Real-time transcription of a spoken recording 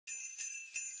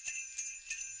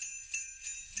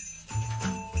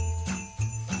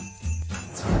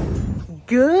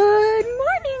Good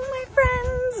morning, my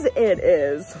friends. It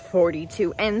is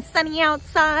 42 and sunny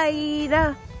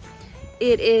outside.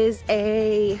 It is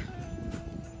a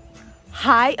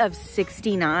high of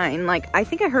 69. Like, I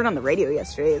think I heard on the radio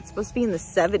yesterday, it's supposed to be in the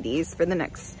 70s for the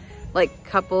next like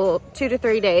couple 2 to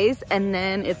 3 days, and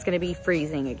then it's gonna be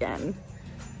freezing again.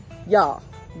 Y'all,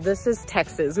 this is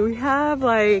Texas. We have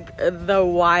like the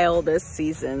wildest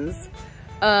seasons.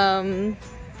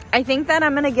 I think that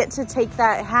I'm gonna get to take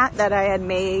that hat that I had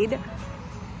made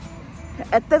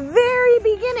at the very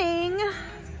beginning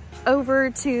over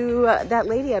to that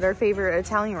lady at our favorite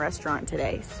Italian restaurant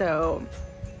today. So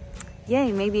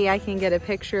yay, maybe I can get a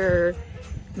picture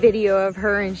video of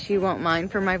her and she won't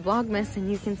mind for my Vlogmas,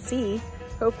 and you can see.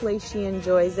 Hopefully she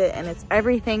enjoys it and it's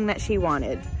everything that she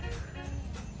wanted.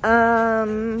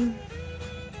 I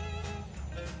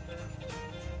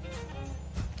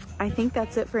think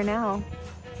that's it for now.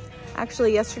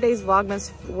 Actually, yesterday's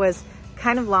Vlogmas was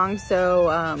kind of long, so,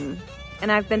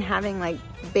 and I've been having like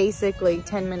basically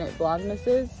 10-minute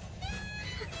Vlogmases.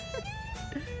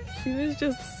 She was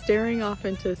just staring off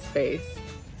into space.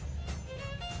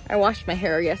 I washed my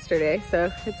hair yesterday, so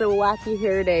it's a wacky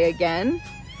hair day again.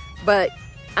 But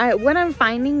what I'm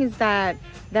finding is that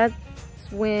that's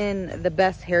when the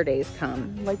best hair days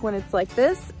come. Like when it's like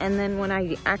this, and then when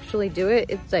I actually do it,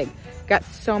 it's like got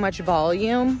so much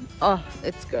volume. Oh,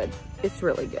 it's good. It's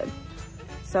really good.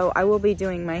 So I will be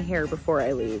doing my hair before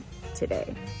I leave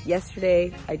today.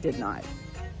 Yesterday, I did not.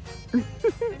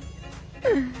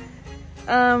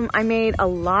 I made a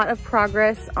lot of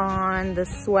progress on the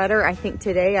sweater. I think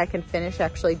today I can finish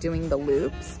actually doing the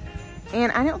loops.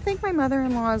 And I don't think my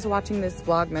mother-in-law is watching this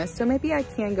Vlogmas, so maybe I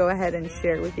can go ahead and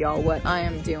share with y'all what I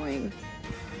am doing.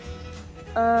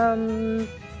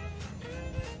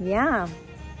 Yeah,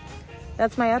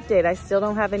 that's my update. I still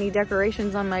don't have any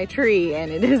decorations on my tree,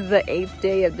 and it is the 8th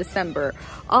day of December.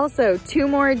 Also, 2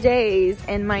 more days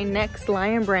and my next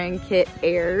Lion Brand kit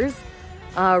airs,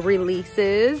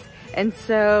 releases. And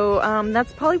so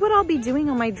that's probably what I'll be doing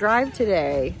on my drive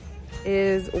today,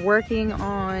 is working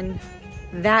on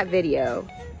that video.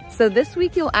 So this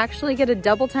week you'll actually get a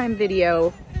double time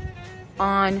video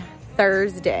on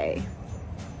Thursday,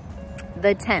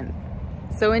 the 10th.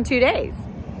 So in 2 days.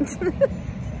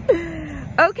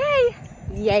 Okay,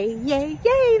 yay, yay,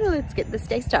 yay. Let's get this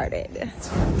day started.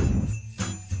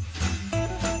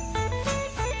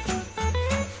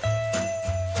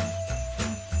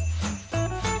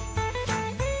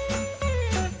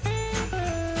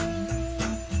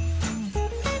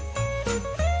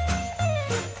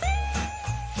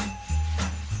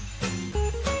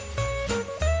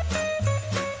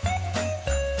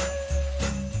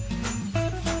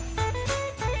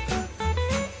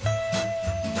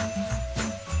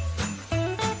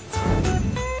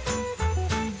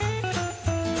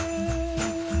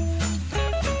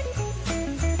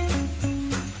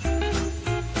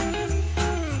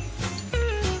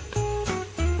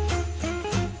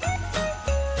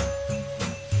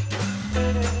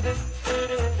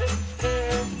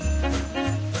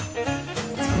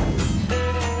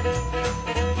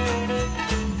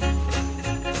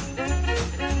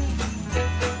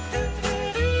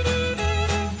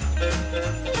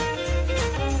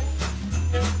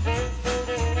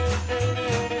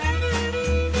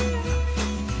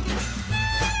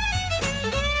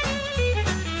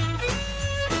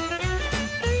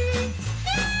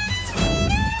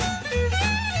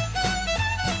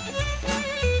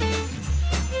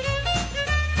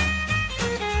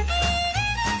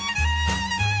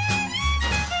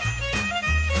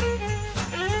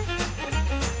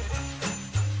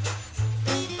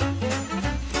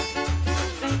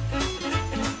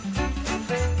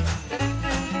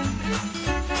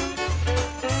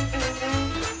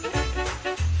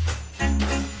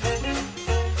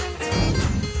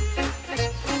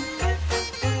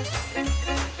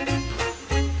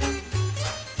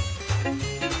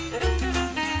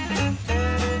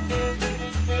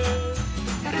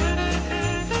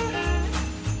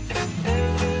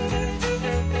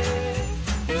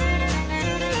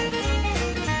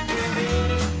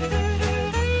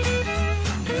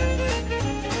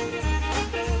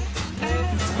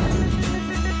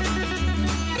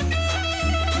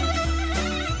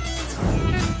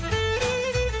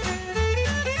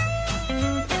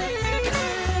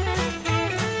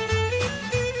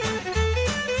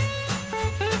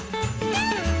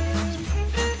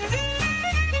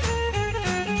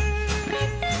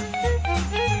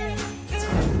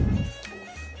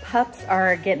 Pups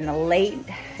are getting a late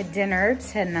dinner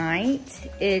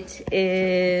tonight. It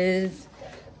is,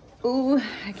 ooh,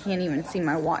 I can't even see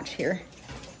my watch here.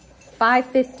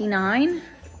 5:59.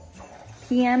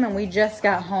 p.m. and we just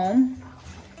got home.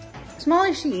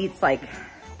 Smalley, she eats like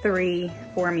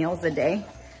 3-4 meals a day.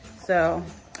 So,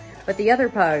 but the other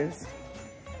pugs,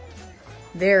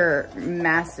 they're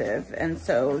massive. And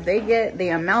so they get the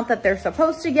amount that they're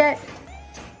supposed to get,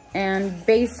 and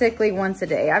basically once a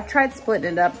day. I've tried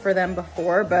splitting it up for them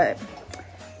before, but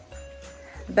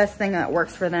the best thing that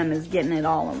works for them is getting it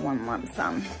all in one lump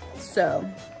sum. So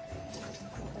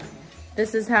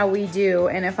this is how we do.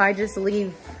 And if I just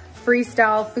leave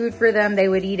freestyle food for them, they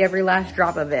would eat every last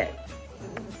drop of it.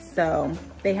 So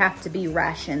they have to be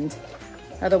rationed.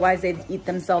 Otherwise they'd eat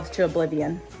themselves to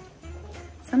oblivion.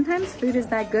 Sometimes food is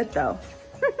that good though.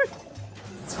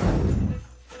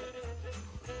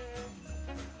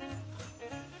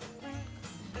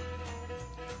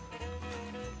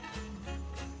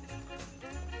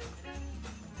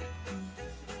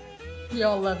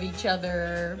 Y'all love each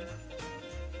other.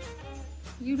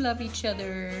 You love each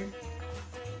other.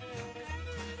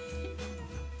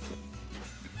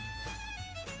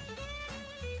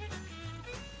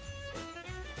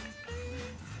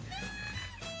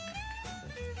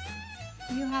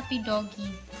 You happy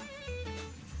doggy?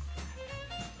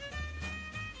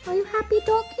 Are you happy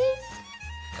doggies?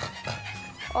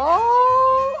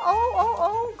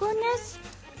 Oh, goodness.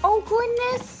 Oh,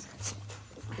 goodness.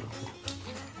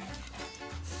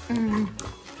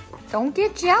 Don't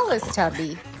get jealous,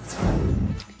 Tubby.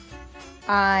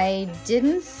 I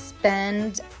didn't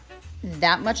spend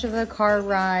that much of the car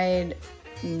ride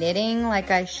knitting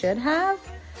like I should have.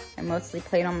 I mostly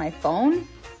played on my phone.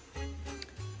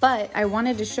 But I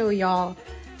wanted to show y'all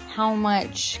how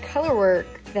much color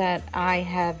work that I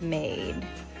have made.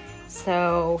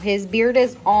 So his beard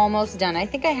is almost done. I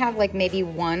think I have like maybe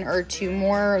 1 or 2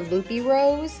 more loopy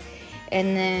rows.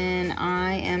 And then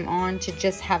I am on to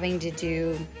just having to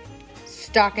do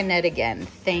stockinette again.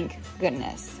 Thank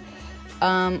goodness.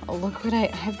 Look what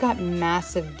I've got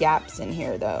massive gaps in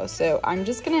here though. So I'm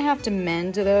just gonna have to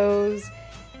mend those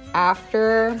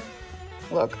after.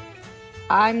 Look,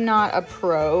 I'm not a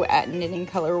pro at knitting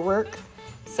color work.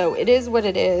 So it is what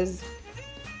it is.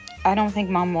 I don't think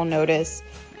Mom will notice.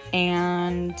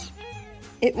 And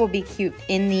it will be cute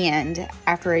in the end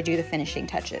after I do the finishing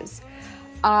touches.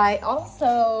 I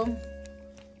also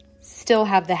still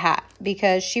have the hat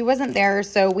because she wasn't there.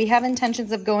 So we have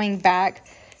intentions of going back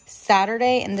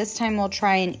Saturday, and this time we'll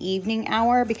try an evening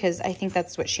hour because I think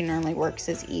that's what she normally works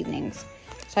is evenings.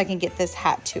 So I can get this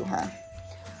hat to her.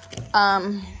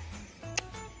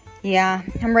 Yeah,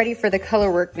 I'm ready for the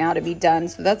color work now to be done.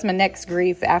 So that's my next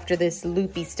grief after this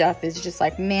loopy stuff is just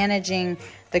like managing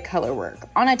the color work.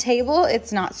 On a table,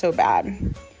 it's not so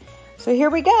bad. So here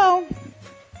we go.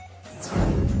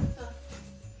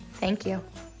 Thank you.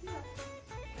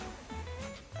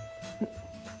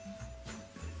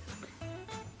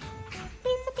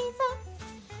 Pizza, pizza.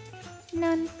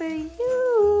 None for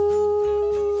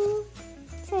you.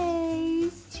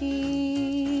 Tasty.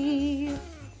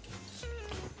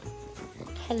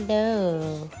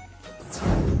 Hello.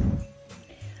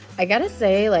 I gotta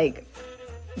say, like,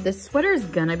 this sweater is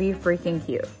gonna be freaking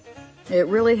cute. It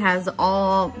really has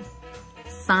all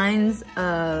signs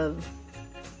of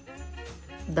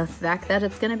the fact that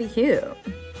it's gonna be cute.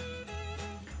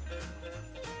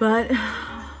 But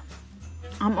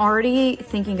I'm already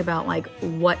thinking about like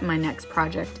what my next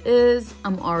project is.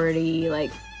 I'm already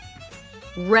like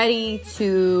ready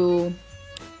to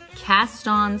cast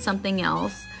on something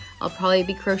else. I'll probably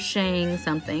be crocheting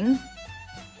something.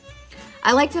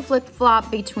 I like to flip-flop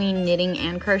between knitting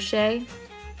and crochet.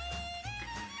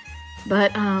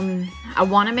 But I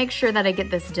want to make sure that I get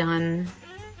this done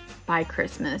by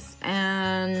Christmas.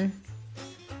 And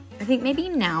I think maybe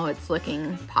now it's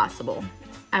looking possible.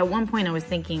 At one point I was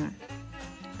thinking,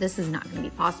 this is not going to be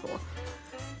possible.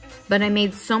 But I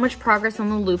made so much progress on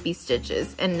the loopy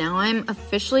stitches. And now I'm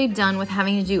officially done with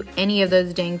having to do any of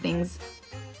those dang things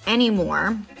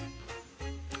anymore.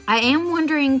 I am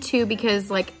wondering too,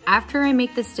 because like after I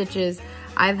make the stitches,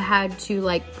 I've had to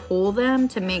like pull them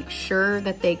to make sure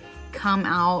that they come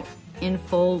out in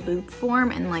full loop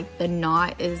form and like the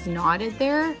knot is knotted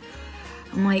there.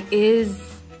 I'm like, is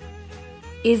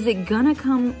it gonna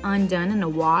come undone in a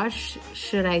wash?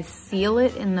 Should I seal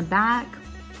it in the back?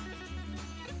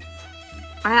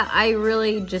 I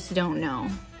really just don't know.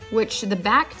 Which the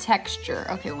back texture,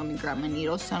 okay, let me grab my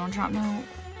needle so I don't drop no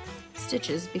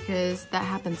stitches because that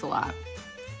happens a lot.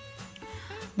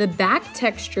 The back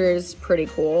texture is pretty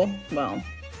cool. Well,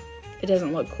 it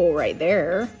doesn't look cool right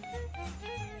there,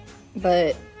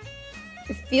 but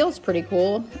it feels pretty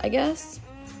cool, I guess.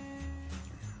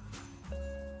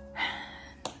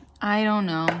 I don't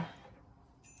know.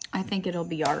 I think it'll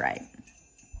be all right.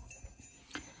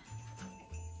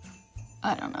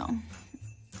 I don't know.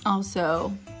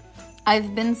 Also,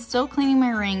 I've been still cleaning my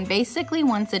ring basically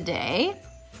once a day,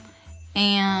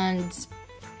 and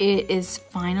it is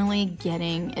finally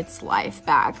getting its life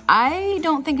back. I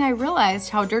don't think I realized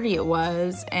how dirty it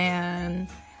was and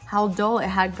how dull it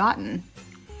had gotten.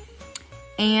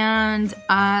 And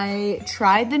I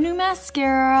tried the new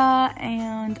mascara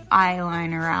and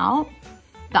eyeliner out.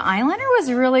 The eyeliner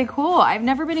was really cool. I've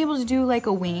never been able to do like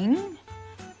a wing,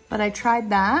 but I tried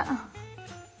that.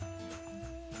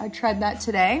 I tried that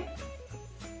today,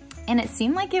 and it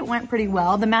seemed like it went pretty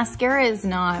well. The mascara is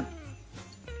not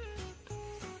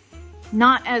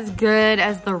as good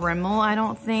as the Rimmel, I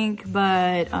don't think,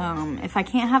 but if I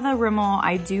can't have the Rimmel,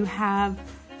 I do have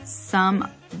some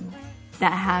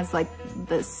that has like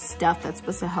the stuff that's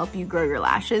supposed to help you grow your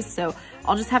lashes, so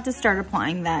I'll just have to start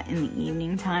applying that in the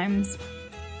evening times.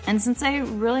 And since I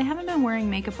really haven't been wearing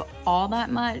makeup all that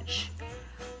much,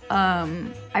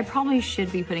 I probably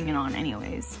should be putting it on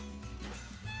anyways.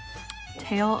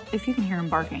 Tail, if you can hear him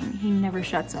barking, he never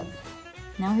shuts up.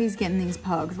 Now he's getting these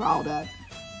pugs riled up.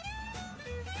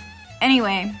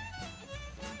 Anyway,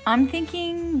 I'm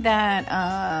thinking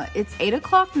that it's 8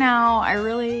 o'clock now. I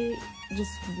really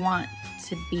just want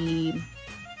to be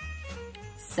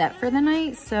set for the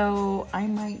night, so I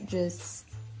might just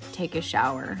take a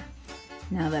shower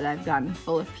now that I've gotten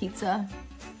full of pizza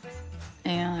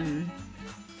and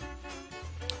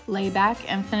lay back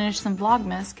and finish some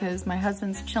Vlogmas, because my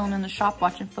husband's chilling in the shop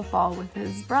watching football with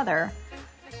his brother.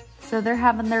 So they're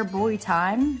having their boy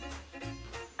time.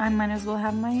 I might as well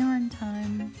have my yarn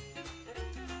time.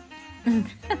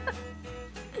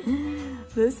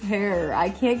 This hair, I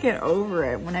can't get over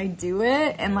it when I do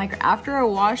it, and like after I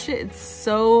wash it, it's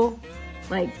so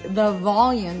like the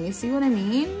volume, you see what I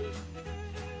mean?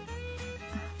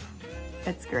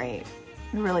 It's great.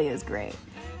 It really is great.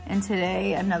 And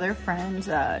today another friend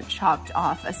chopped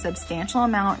off a substantial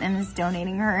amount and is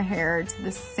donating her hair to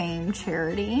the same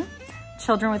charity,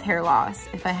 Children with Hair Loss,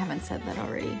 if I haven't said that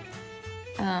already,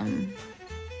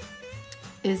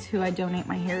 is who I donate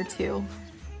my hair to.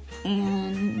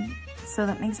 And so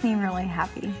that makes me really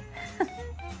happy.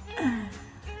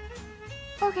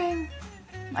 Okay,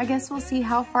 I guess we'll see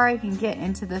how far I can get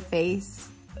into the face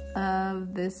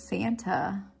of this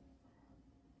Santa.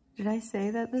 Did I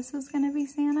say that this was gonna be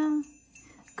Santa?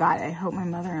 God, I hope my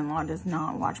mother-in-law does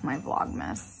not watch my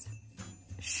Vlogmas.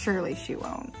 Surely she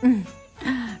won't.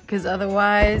 Because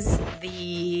otherwise,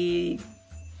 the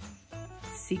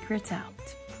secret's out.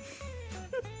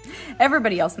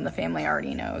 Everybody else in the family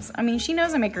already knows. I mean, she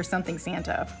knows I make her something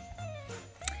Santa.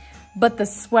 But the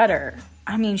sweater,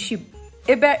 I mean, she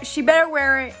better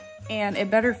wear it and it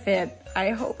better fit. I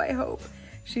hope.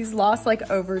 She's lost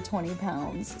like over 20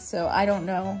 pounds, so I don't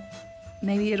know.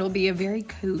 Maybe it'll be a very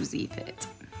cozy fit.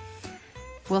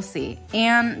 We'll see.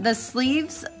 And the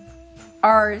sleeves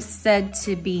are said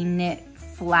to be knit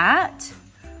flat,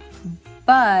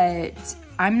 but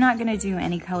I'm not gonna do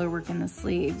any color work in the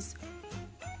sleeves.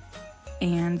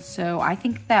 And so I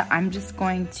think that I'm just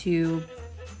going to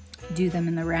do them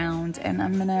in the round, and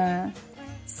I'm gonna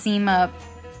seam up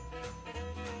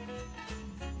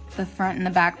the front and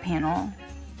the back panel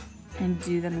and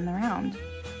do them in the round.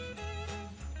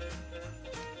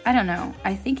 I don't know.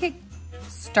 I think it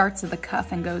starts at the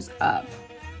cuff and goes up.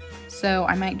 So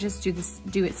I might just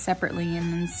do it separately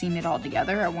and then seam it all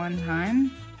together at one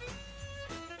time.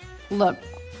 Look,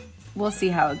 we'll see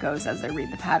how it goes as I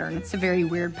read the pattern. It's a very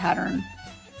weird pattern,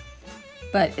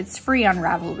 but it's free on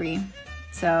Ravelry.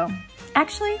 So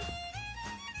actually,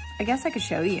 I guess I could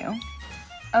show you.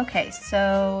 Okay,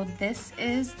 so this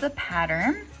is the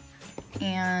pattern,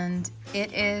 and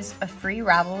it is a free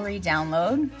Ravelry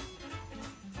download.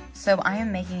 So I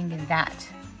am making that.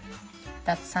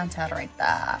 That's Santa right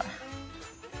there.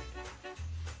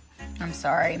 I'm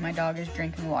sorry, my dog is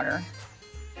drinking water.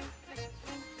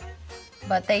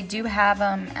 But they do have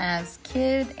them as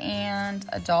kid and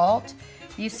adult.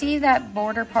 You see that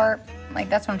border part? Like,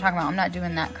 that's what I'm talking about. I'm not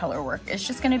doing that color work. It's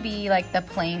just gonna be like the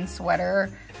plain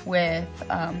sweater with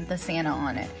the Santa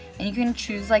on it. And you can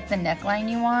choose like the neckline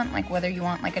you want, like whether you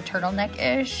want like a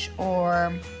turtleneck-ish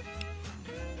or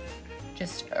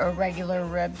just a regular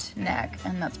ribbed neck.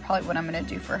 And that's probably what I'm gonna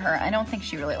do for her. I don't think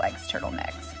she really likes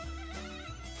turtlenecks.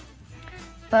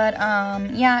 But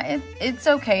yeah, it's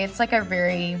okay. It's like a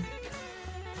very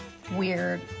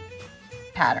weird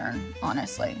pattern,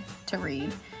 honestly, to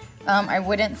read. I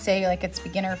wouldn't say like it's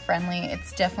beginner friendly.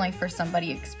 It's definitely for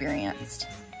somebody experienced.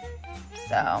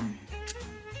 So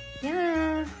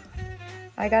yeah,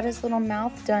 I got his little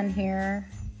mouth done here,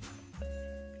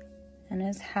 and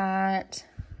his hat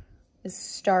is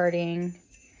starting.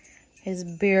 His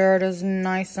beard is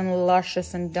nice and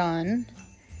luscious and done.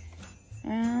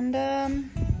 And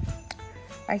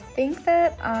I think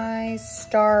that I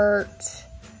start,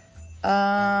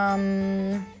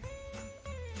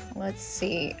 let's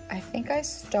see, I think I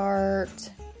start,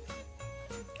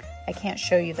 I can't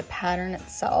show you the pattern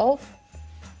itself.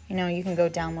 You know, you can go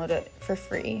download it for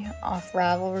free off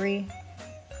Ravelry.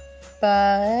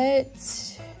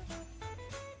 But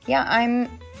yeah, I'm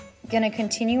gonna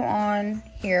continue on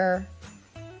here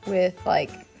with like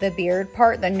the beard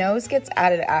part. The nose gets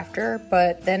added after,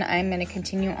 but then I'm gonna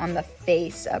continue on the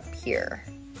face up here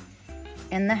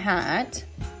and the hat.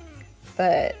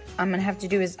 But I'm gonna have to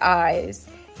do his eyes,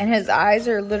 and his eyes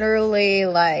are literally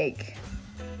like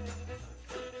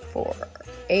 4,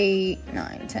 8,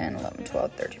 9, 10, 11,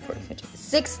 12, 13, 14, 15,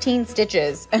 16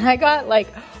 stitches. And I got like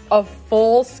a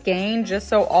full skein just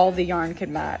so all the yarn could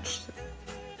match.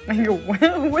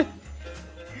 Like,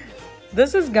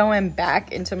 this is going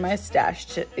back into my stash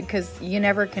because you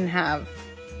never can have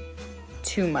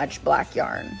too much black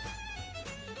yarn.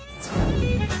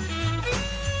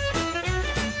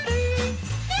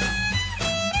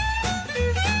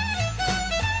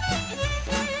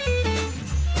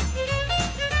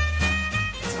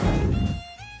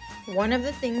 One of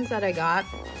the things that I got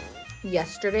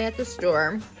yesterday at the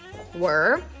store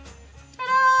were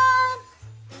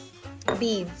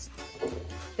beads.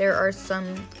 There are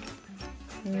some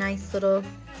nice little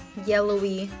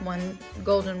yellowy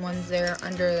golden ones there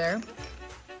under there.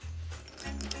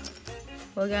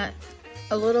 We got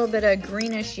a little bit of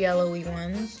greenish yellowy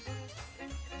ones.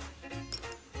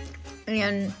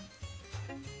 And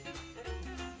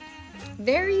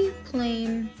very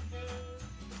plain,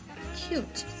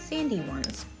 cute, sandy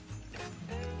ones.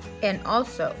 And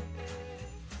also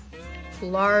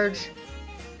large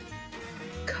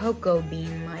cocoa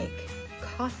bean, like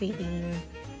coffee bean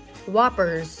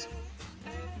whoppers.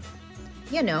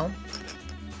 You know,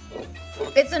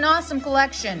 it's an awesome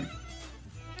collection,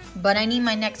 but I need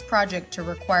my next project to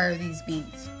require these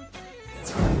beads.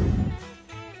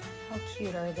 How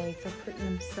cute are they for putting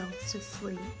themselves to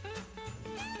sleep?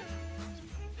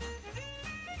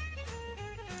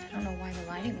 I don't know why the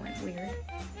lighting went weird.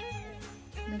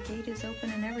 The gate is open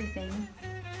and everything.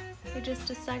 They just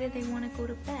decided they want to go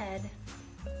to bed.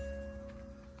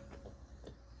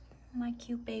 My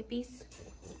cute babies.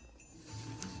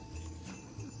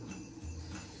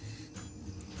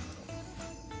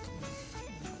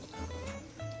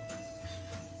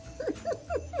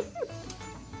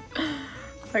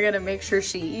 I gotta make sure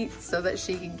she eats so that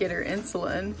she can get her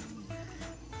insulin.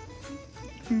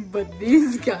 But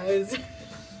these guys,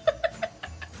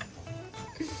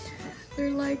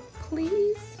 they're like,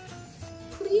 please,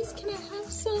 please, can I have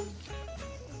some?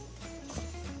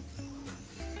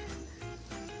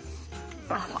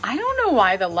 Oh, I don't know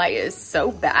why the light is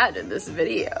so bad in this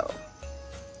video.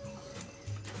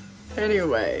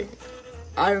 Anyway,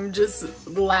 I'm just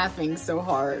laughing so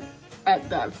hard at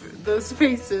those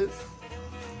faces.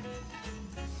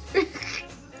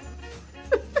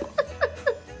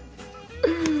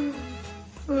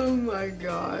 Oh my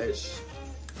gosh.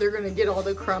 They're gonna get all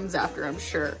the crumbs after, I'm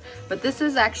sure. But this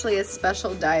is actually a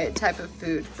special diet type of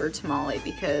food for Tamale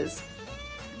because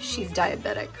she's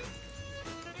diabetic.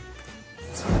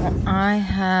 I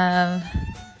have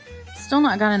still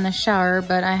not gotten in the shower,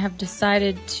 but I have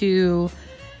decided to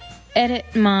edit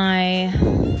my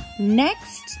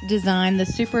next design, the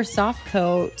super soft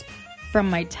coat, from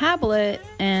my tablet.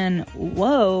 And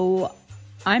whoa,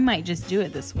 I might just do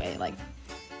it this way, like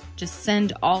just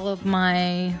send all of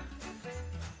my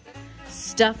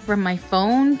stuff from my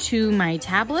phone to my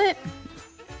tablet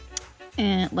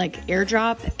and like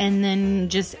airdrop, and then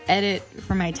just edit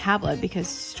from my tablet because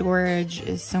storage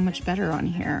is so much better on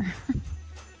here.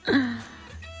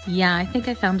 Yeah, I think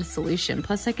I found a solution.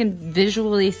 Plus I can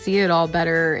visually see it all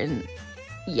better, and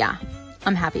yeah,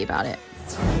 I'm happy about it.